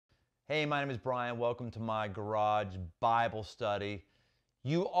Hey, my name is Brian. Welcome to my garage Bible study.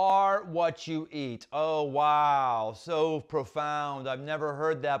 You are what you eat. Oh, wow. So profound. I've never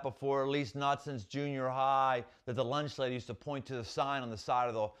heard that before, at least not since junior high, that the lunch lady used to point to the sign on the side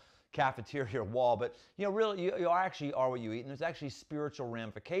of the cafeteria wall. But, really, you actually are what you eat, and there's actually spiritual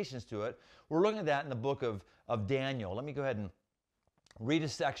ramifications to it. We're looking at that in the book of Daniel. Let me go ahead and read a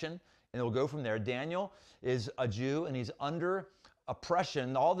section, and we'll go from there. Daniel is a Jew, and he's under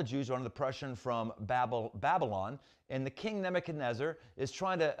oppression. All the Jews are under oppression from Babylon, and the king Nebuchadnezzar is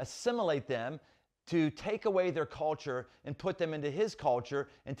trying to assimilate them to take away their culture and put them into his culture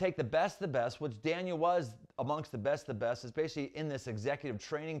and take the best of the best, which Daniel was amongst the best of the best, is basically in this executive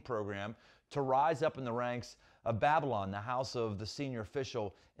training program to rise up in the ranks of Babylon, the house of the senior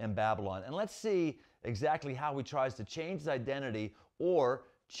official in Babylon. And let's see exactly how he tries to change his identity or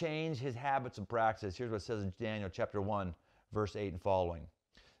change his habits and practices. Here's what it says in Daniel chapter 1, verse 8 and following.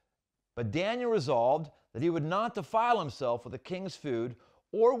 But Daniel resolved that he would not defile himself with the king's food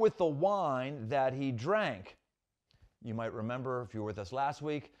or with the wine that he drank. You might remember, if you were with us last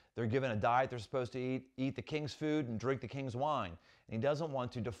week, they're given a diet they're supposed to eat the king's food and drink the king's wine. And he doesn't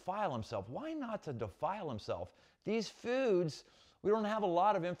want to defile himself. Why not to defile himself? These foods, we don't have a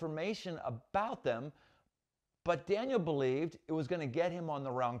lot of information about them, but Daniel believed it was going to get him on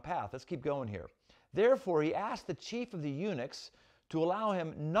the wrong path. Let's keep going here. Therefore, he asked the chief of the eunuchs to allow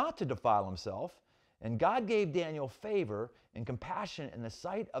him not to defile himself, and God gave Daniel favor and compassion in the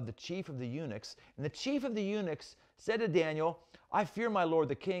sight of the chief of the eunuchs. And the chief of the eunuchs said to Daniel, I fear my lord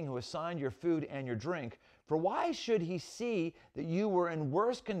the king, who assigned your food and your drink. For why should he see that you were in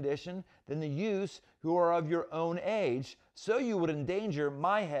worse condition than the youths who are of your own age, so you would endanger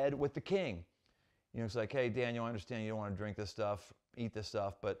my head with the king? It's like, hey, Daniel, I understand you don't want to drink this stuff, eat this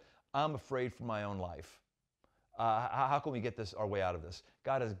stuff, but I'm afraid for my own life. How can we get our way out of this?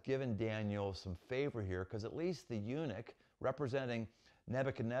 God has given Daniel some favor here, because at least the eunuch representing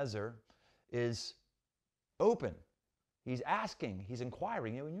Nebuchadnezzar is open. He's asking, he's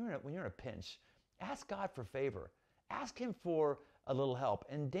inquiring. When you're in a pinch, ask God for favor. Ask him for a little help.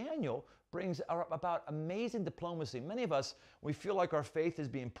 And Daniel brings about amazing diplomacy. Many of us, we feel like our faith is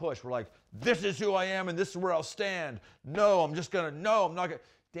being pushed. We're like, this is who I am and this is where I'll stand. No, I'm not going to.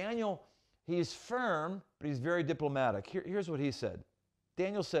 Daniel, he's firm, but he's very diplomatic. Here's what he said.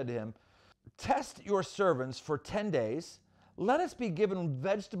 Daniel said to him, test your servants for 10 days. Let us be given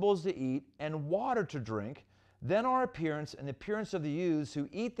vegetables to eat and water to drink. Then our appearance and the appearance of the youths who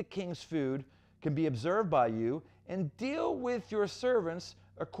eat the king's food can be observed by you, and deal with your servants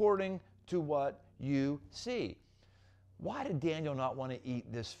according to what you see. Why did Daniel not want to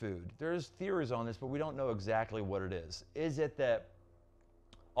eat this food? There's theories on this, but we don't know exactly what it is. Is it that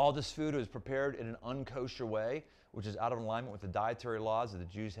all this food was prepared in an unkosher way, which is out of alignment with the dietary laws that the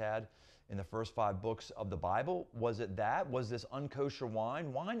Jews had in the first 5 books of the Bible? Was it that? Was this unkosher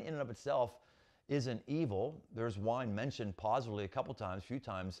wine? Wine in and of itself isn't evil. There's wine mentioned positively a few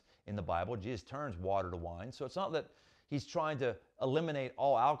times in the Bible. Jesus turns water to wine. So it's not that he's trying to eliminate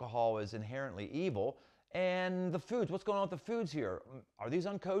all alcohol as inherently evil. And the foods, what's going on with the foods here? Are these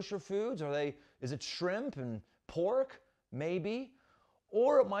unkosher foods? Is it shrimp and pork? Maybe.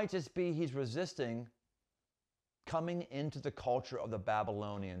 Or it might just be he's resisting coming into the culture of the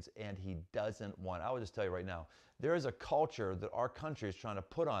Babylonians, and he doesn't want. I will just tell you right now, there is a culture that our country is trying to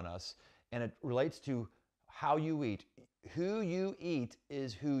put on us, and it relates to how you eat. Who you eat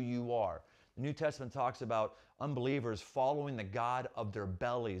is who you are. The New Testament talks about unbelievers following the god of their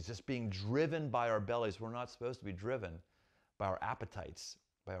bellies, just being driven by our bellies. We're not supposed to be driven by our appetites,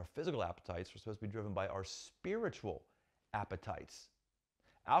 by our physical appetites. We're supposed to be driven by our spiritual appetites.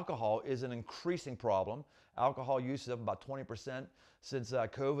 Alcohol is an increasing problem. Alcohol use is up about 20% since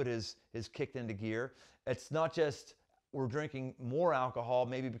COVID has kicked into gear. It's not just we're drinking more alcohol,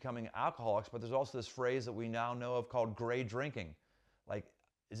 maybe becoming alcoholics, but there's also this phrase that we now know of called gray drinking. Like,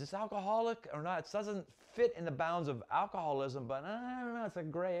 is this alcoholic or not? It doesn't fit in the bounds of alcoholism, but I don't know, it's a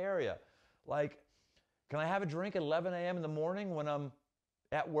gray area. Like, can I have a drink at 11 a.m. in the morning when I'm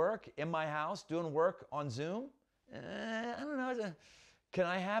at work, in my house, doing work on Zoom? I don't know. Can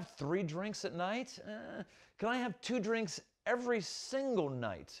I have 3 drinks at night? Can I have 2 drinks every single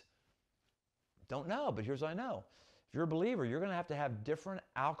night? Don't know, but here's what I know. If you're a believer, you're going to have different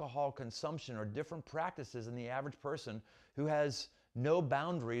alcohol consumption or different practices than the average person who has no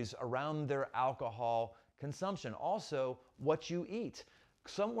boundaries around their alcohol consumption. Also, what you eat.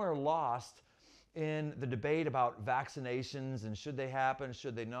 Somewhere lost in the debate about vaccinations and should they happen,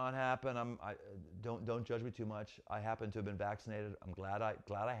 should they not happen. Don't judge me too much. I happen to have been vaccinated. I'm glad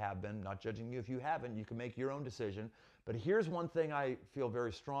I have been. Not judging you if you haven't. You can make your own decision. But here's one thing I feel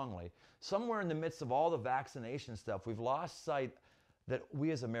very strongly. Somewhere in the midst of all the vaccination stuff, we've lost sight that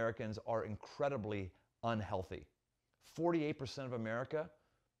we as Americans are incredibly unhealthy. 48% of America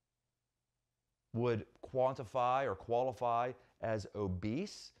would quantify or qualify as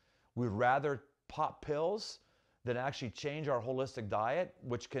obese. We'd rather pop pills than actually change our holistic diet,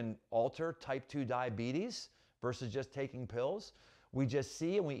 which can alter type 2 diabetes versus just taking pills. We just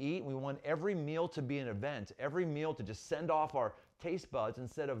see and we eat, and we want every meal to be an event, every meal to just send off our taste buds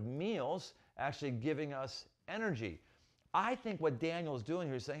instead of meals actually giving us energy. I think what Daniel is doing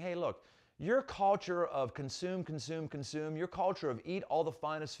here is saying, hey, look, your culture of consume, consume, consume, your culture of eat all the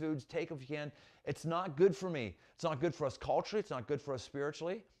finest foods, take if you can, it's not good for me. It's not good for us culturally. It's not good for us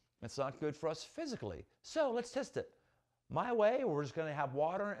spiritually. It's not good for us physically. So let's test it. My way, we're just going to have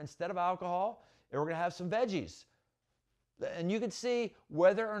water instead of alcohol, and we're going to have some veggies. And you can see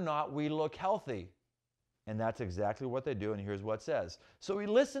whether or not we look healthy. And that's exactly what they do, and here's what it says. So he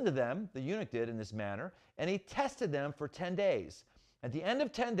listened to them, the eunuch did, in this manner, and he tested them for 10 days. At the end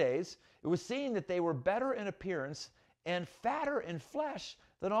of 10 days, it was seen that they were better in appearance and fatter in flesh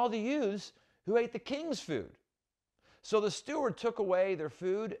than all the youths who ate the king's food. So the steward took away their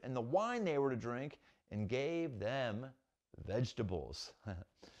food and the wine they were to drink and gave them vegetables.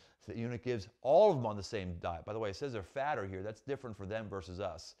 So the eunuch gives all of them on the same diet. By the way, it says they're fatter here. That's different for them versus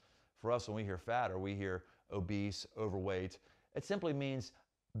us. For us, when we hear fatter, we hear obese, overweight. It simply means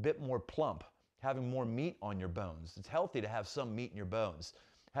a bit more plump, having more meat on your bones. It's healthy to have some meat in your bones.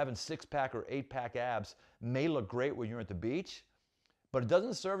 Having 6-pack or 8-pack abs may look great when you're at the beach, but it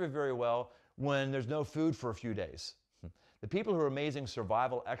doesn't serve you very well when there's no food for a few days. The people who are amazing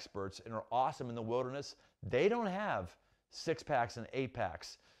survival experts and are awesome in the wilderness, they don't have 6-packs and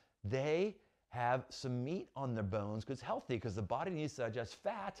 8-packs. They have some meat on their bones because it's healthy, because the body needs to digest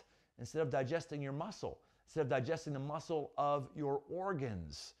fat instead of digesting your muscle, instead of digesting the muscle of your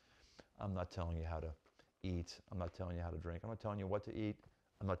organs. I'm not telling you how to eat. I'm not telling you how to drink. I'm not telling you what to eat.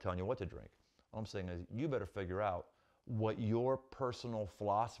 I'm not telling you what to drink. All I'm saying is you better figure out what your personal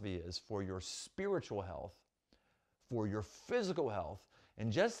philosophy is for your spiritual health, for your physical health.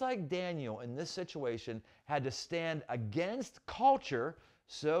 And just like Daniel in this situation had to stand against culture,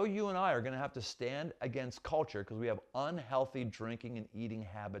 so you and I are going to have to stand against culture because we have unhealthy drinking and eating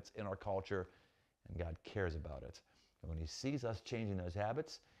habits in our culture, and God cares about it. And when he sees us changing those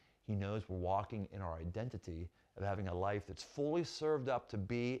habits, he knows we're walking in our identity of having a life that's fully served up to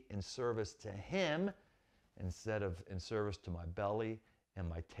be in service to him instead of in service to my belly and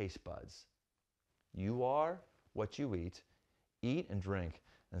my taste buds. You are what you eat. Eat and drink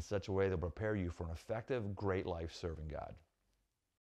in such a way that will prepare you for an effective, great life serving God.